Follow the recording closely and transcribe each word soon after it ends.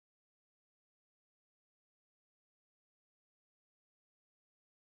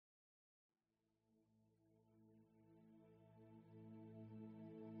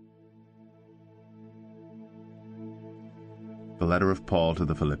The letter of Paul to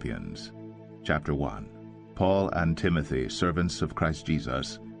the Philippians, chapter 1. Paul and Timothy, servants of Christ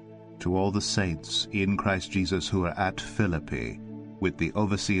Jesus, to all the saints in Christ Jesus who are at Philippi, with the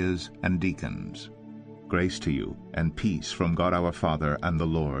overseers and deacons. Grace to you, and peace from God our Father and the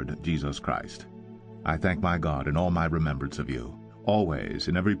Lord Jesus Christ. I thank my God in all my remembrance of you, always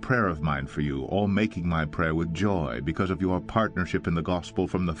in every prayer of mine for you, all making my prayer with joy because of your partnership in the gospel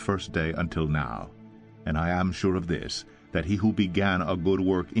from the first day until now. And I am sure of this, that he who began a good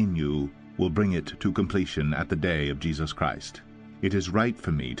work in you will bring it to completion at the day of Jesus Christ. It is right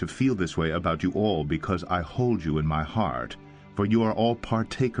for me to feel this way about you all because I hold you in my heart, for you are all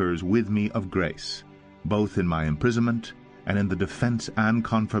partakers with me of grace, both in my imprisonment and in the defense and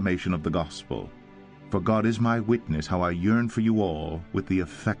confirmation of the gospel. For God is my witness how I yearn for you all with the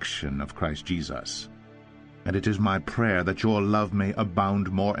affection of Christ Jesus. And it is my prayer that your love may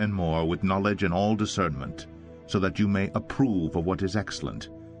abound more and more with knowledge and all discernment, so that you may approve of what is excellent,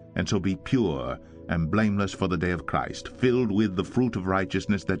 and so be pure and blameless for the day of Christ, filled with the fruit of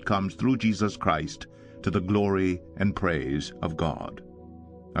righteousness that comes through Jesus Christ, to the glory and praise of God.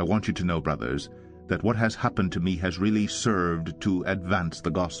 I want you to know, brothers, that what has happened to me has really served to advance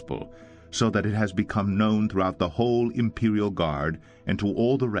the gospel, so that it has become known throughout the whole imperial guard and to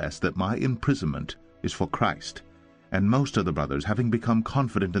all the rest that my imprisonment is for Christ. And most of the brothers, having become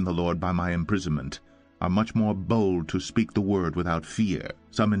confident in the Lord by my imprisonment, are much more bold to speak the word without fear.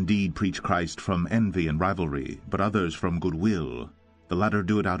 Some indeed preach Christ from envy and rivalry, but others from goodwill. The latter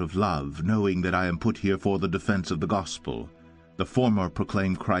do it out of love, knowing that I am put here for the defense of the gospel. The former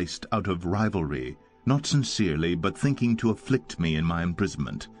proclaim Christ out of rivalry, not sincerely, but thinking to afflict me in my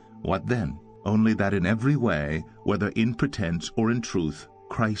imprisonment. What then? Only that in every way, whether in pretense or in truth,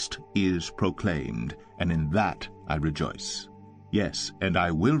 Christ is proclaimed, and in that I rejoice. Yes, and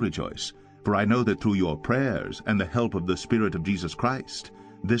I will rejoice, for I know that through your prayers and the help of the Spirit of Jesus Christ,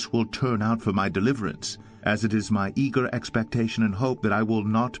 this will turn out for my deliverance, as it is my eager expectation and hope that I will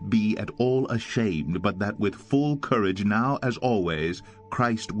not be at all ashamed, but that with full courage now as always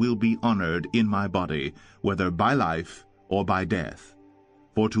Christ will be honored in my body, whether by life or by death.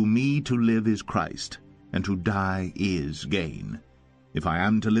 For to me to live is Christ, and to die is gain. If I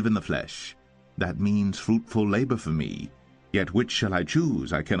am to live in the flesh, that means fruitful labor for me. Yet which shall I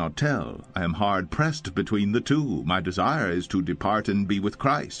choose? I cannot tell. I am hard-pressed between the two. My desire is to depart and be with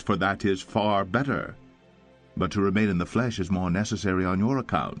Christ, for that is far better. But to remain in the flesh is more necessary on your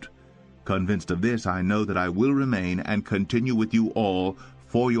account. Convinced of this, I know that I will remain and continue with you all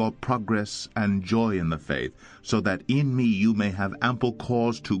for your progress and joy in the faith, so that in me you may have ample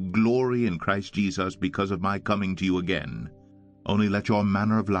cause to glory in Christ Jesus because of my coming to you again. Only let your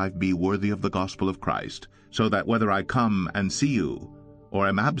manner of life be worthy of the gospel of Christ, so that whether I come and see you, or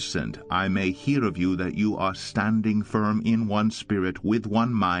am absent, I may hear of you that you are standing firm in one spirit, with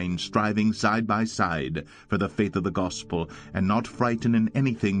one mind, striving side by side for the faith of the gospel, and not frightened in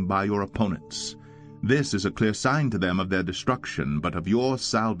anything by your opponents. This is a clear sign to them of their destruction, but of your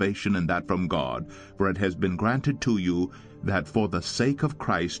salvation, and that from God. For it has been granted to you that for the sake of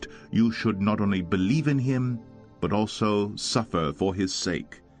Christ you should not only believe in him, but also suffer for his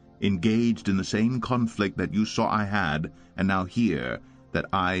sake, engaged in the same conflict that you saw I had, and now hear that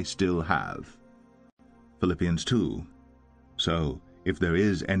I still have. Philippians 2. So, if there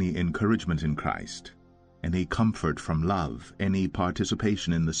is any encouragement in Christ, any comfort from love, any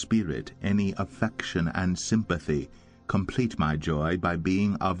participation in the Spirit, any affection and sympathy, complete my joy by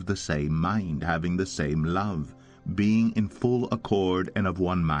being of the same mind, having the same love, being in full accord and of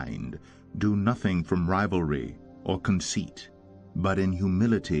one mind. Do nothing from rivalry or conceit, but in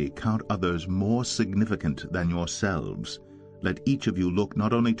humility count others more significant than yourselves. Let each of you look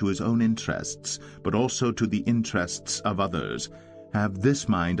not only to his own interests, but also to the interests of others. Have this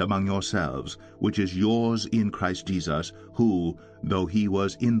mind among yourselves, which is yours in Christ Jesus, who, though he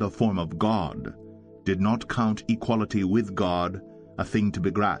was in the form of God, did not count equality with God a thing to be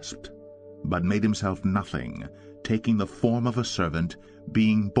grasped, but made himself nothing, taking the form of a servant,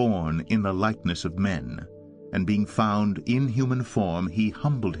 being born in the likeness of men. And being found in human form, he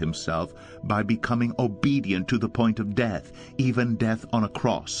humbled himself by becoming obedient to the point of death, even death on a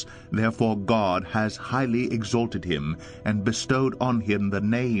cross. Therefore God has highly exalted him, and bestowed on him the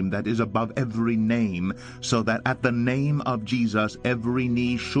name that is above every name, so that at the name of Jesus every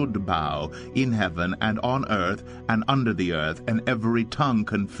knee should bow, in heaven and on earth and under the earth, and every tongue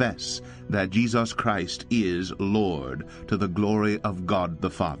confess that Jesus Christ is Lord, to the glory of God the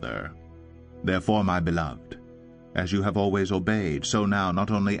Father. Therefore, my beloved, As you have always obeyed, so now,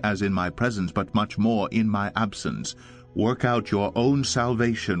 not only as in my presence, but much more in my absence, work out your own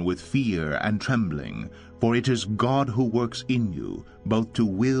salvation with fear and trembling, for it is God who works in you, both to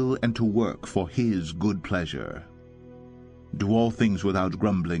will and to work for his good pleasure. Do all things without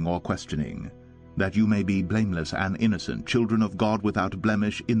grumbling or questioning, that you may be blameless and innocent, children of God without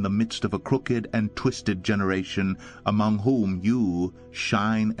blemish, in the midst of a crooked and twisted generation, among whom you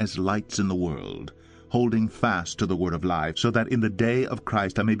shine as lights in the world, holding fast to the word of life, so that in the day of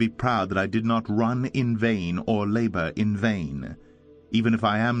Christ I may be proud that I did not run in vain or labor in vain. Even if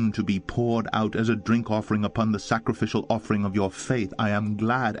I am to be poured out as a drink offering upon the sacrificial offering of your faith, I am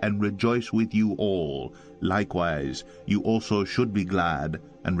glad and rejoice with you all. Likewise, you also should be glad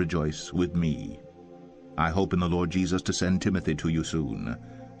and rejoice with me. I hope in the Lord Jesus to send Timothy to you soon,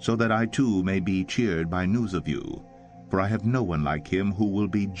 so that I too may be cheered by news of you. For I have no one like him who will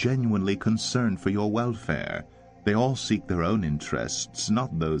be genuinely concerned for your welfare. They all seek their own interests,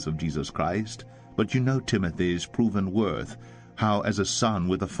 not those of Jesus Christ. But you know Timothy's proven worth, how as a son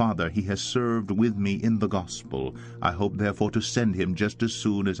with a father he has served with me in the gospel. I hope therefore to send him just as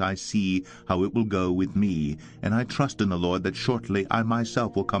soon as I see how it will go with me, and I trust in the Lord that shortly I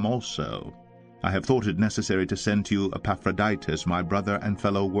myself will come also. I have thought it necessary to send to you Epaphroditus, my brother and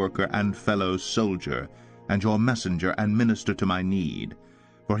fellow worker and fellow soldier, and your messenger and minister to my need.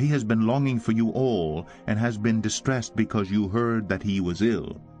 For he has been longing for you all, and has been distressed because you heard that he was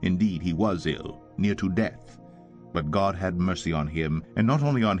ill. Indeed, he was ill, near to death. But God had mercy on him, and not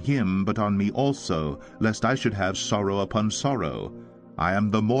only on him, but on me also, lest I should have sorrow upon sorrow. I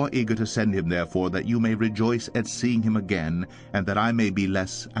am the more eager to send him, therefore, that you may rejoice at seeing him again, and that I may be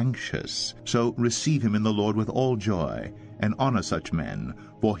less anxious. So receive him in the Lord with all joy, and honor such men,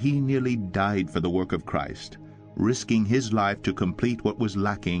 for he nearly died for the work of Christ, risking his life to complete what was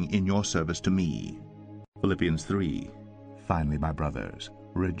lacking in your service to me. Philippians 3. Finally, my brothers,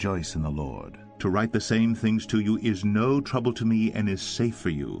 rejoice in the Lord. To write the same things to you is no trouble to me and is safe for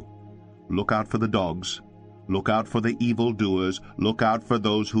you. Look out for the dogs. Look out for the evildoers. Look out for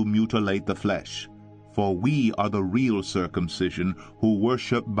those who mutilate the flesh. For we are the real circumcision, who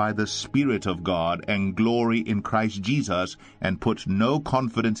worship by the Spirit of God and glory in Christ Jesus, and put no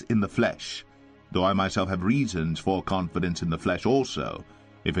confidence in the flesh, though I myself have reasons for confidence in the flesh also.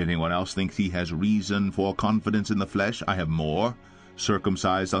 If anyone else thinks he has reason for confidence in the flesh, I have more.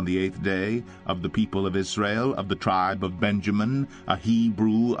 Circumcised on the 8th day, of the people of Israel, of the tribe of Benjamin, a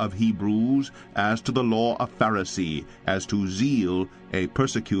Hebrew of Hebrews, as to the law a Pharisee, as to zeal a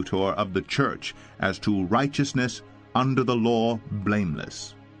persecutor of the church, as to righteousness under the law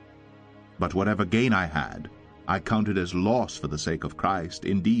blameless. But whatever gain I had, I counted as loss for the sake of Christ.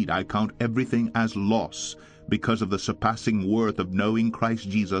 Indeed, I count everything as loss, because of the surpassing worth of knowing Christ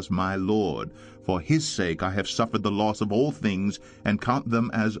Jesus my Lord. For his sake I have suffered the loss of all things, and count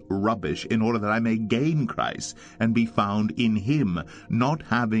them as rubbish, in order that I may gain Christ, and be found in him, not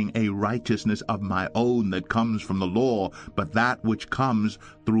having a righteousness of my own that comes from the law, but that which comes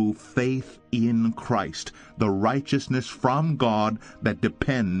through faith in Christ, the righteousness from God that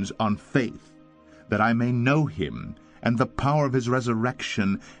depends on faith, that I may know him, and the power of his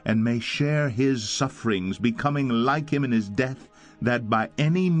resurrection, and may share his sufferings, becoming like him in his death, that by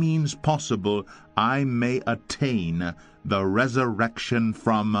any means possible I may attain the resurrection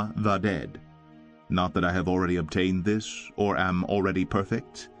from the dead. Not that I have already obtained this, or am already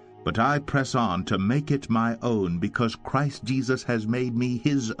perfect, but I press on to make it my own, because Christ Jesus has made me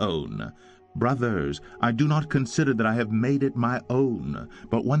his own. Brothers, I do not consider that I have made it my own,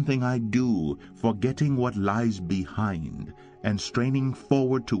 but one thing I do, forgetting what lies behind, and straining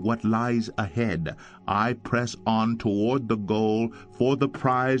forward to what lies ahead, I press on toward the goal for the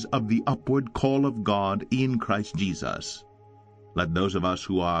prize of the upward call of God in Christ Jesus. Let those of us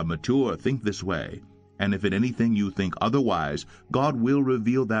who are mature think this way, and if in anything you think otherwise, God will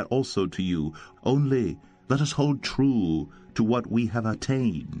reveal that also to you. Only let us hold true to what we have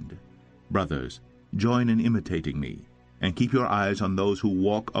attained. Brothers, join in imitating me, and keep your eyes on those who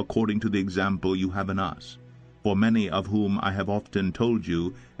walk according to the example you have in us. For many of whom I have often told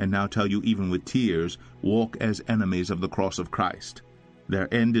you, and now tell you even with tears, walk as enemies of the cross of Christ.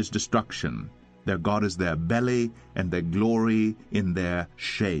 Their end is destruction. Their God is their belly, and their glory in their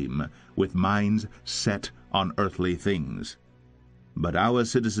shame, with minds set on earthly things. But our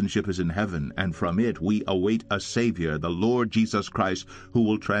citizenship is in heaven, and from it we await a Savior, the Lord Jesus Christ, who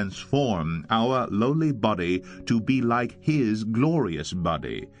will transform our lowly body to be like his glorious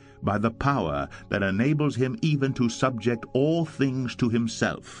body, by the power that enables him even to subject all things to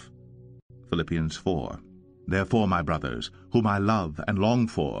himself. Philippians 4. Therefore, my brothers, whom I love and long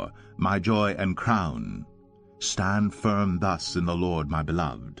for, my joy and crown, Stand firm thus in the Lord, my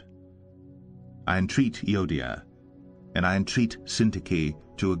beloved. I entreat Euodia, and I entreat Syntyche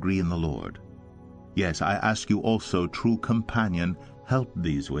to agree in the Lord. Yes, I ask you also, true companion, help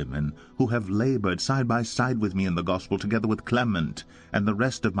these women, who have labored side by side with me in the gospel, together with Clement and the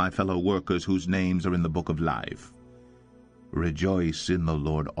rest of my fellow workers whose names are in the book of life. Rejoice in the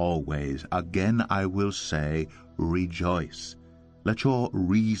Lord always. Again I will say, rejoice. Let your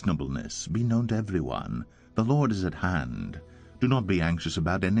reasonableness be known to everyone. The Lord is at hand. Do not be anxious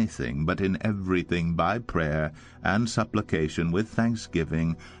about anything, but in everything by prayer and supplication with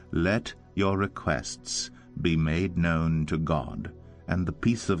thanksgiving let your requests be made known to God, and the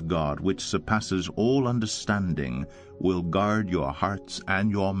peace of God, which surpasses all understanding, will guard your hearts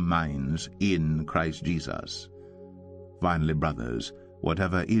and your minds in Christ Jesus. Finally, brothers,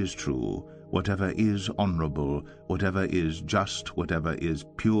 whatever is true, whatever is honorable, whatever is just, whatever is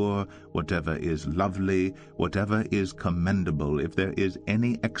pure, whatever is lovely, whatever is commendable, if there is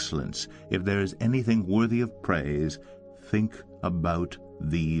any excellence, if there is anything worthy of praise, think about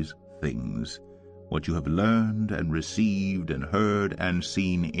these things. What you have learned and received and heard and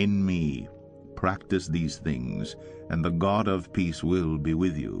seen in me, practice these things, and the God of peace will be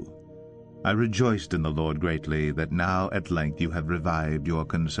with you. I rejoiced in the Lord greatly that now at length you have revived your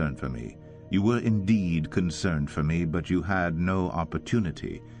concern for me. You were indeed concerned for me, but you had no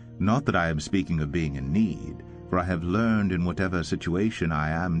opportunity. Not that I am speaking of being in need, for I have learned in whatever situation I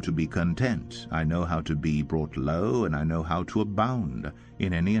am to be content. I know how to be brought low, and I know how to abound.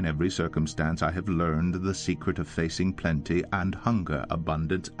 In any and every circumstance I have learned the secret of facing plenty and hunger,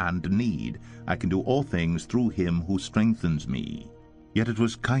 abundance and need. I can do all things through him who strengthens me. Yet it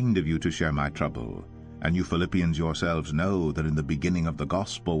was kind of you to share my trouble. And you Philippians yourselves know that in the beginning of the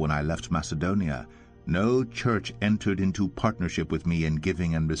gospel, when I left Macedonia, no church entered into partnership with me in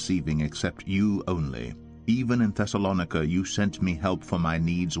giving and receiving except you only. Even in Thessalonica you sent me help for my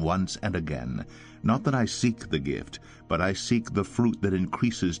needs once and again. Not that I seek the gift, but I seek the fruit that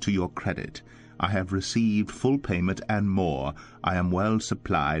increases to your credit. I have received full payment and more. I am well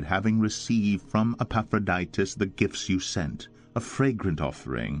supplied, having received from Epaphroditus the gifts you sent, a fragrant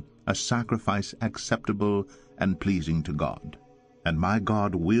offering, a sacrifice acceptable and pleasing to God. And my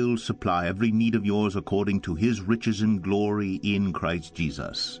God will supply every need of yours according to his riches and glory in Christ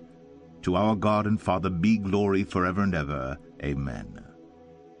Jesus. To our God and Father be glory forever and ever. Amen.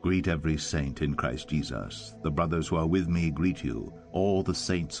 Greet every saint in Christ Jesus. The brothers who are with me greet you. All the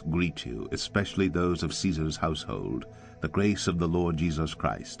saints greet you, especially those of Caesar's household. The grace of the Lord Jesus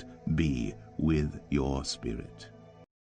Christ be with your spirit.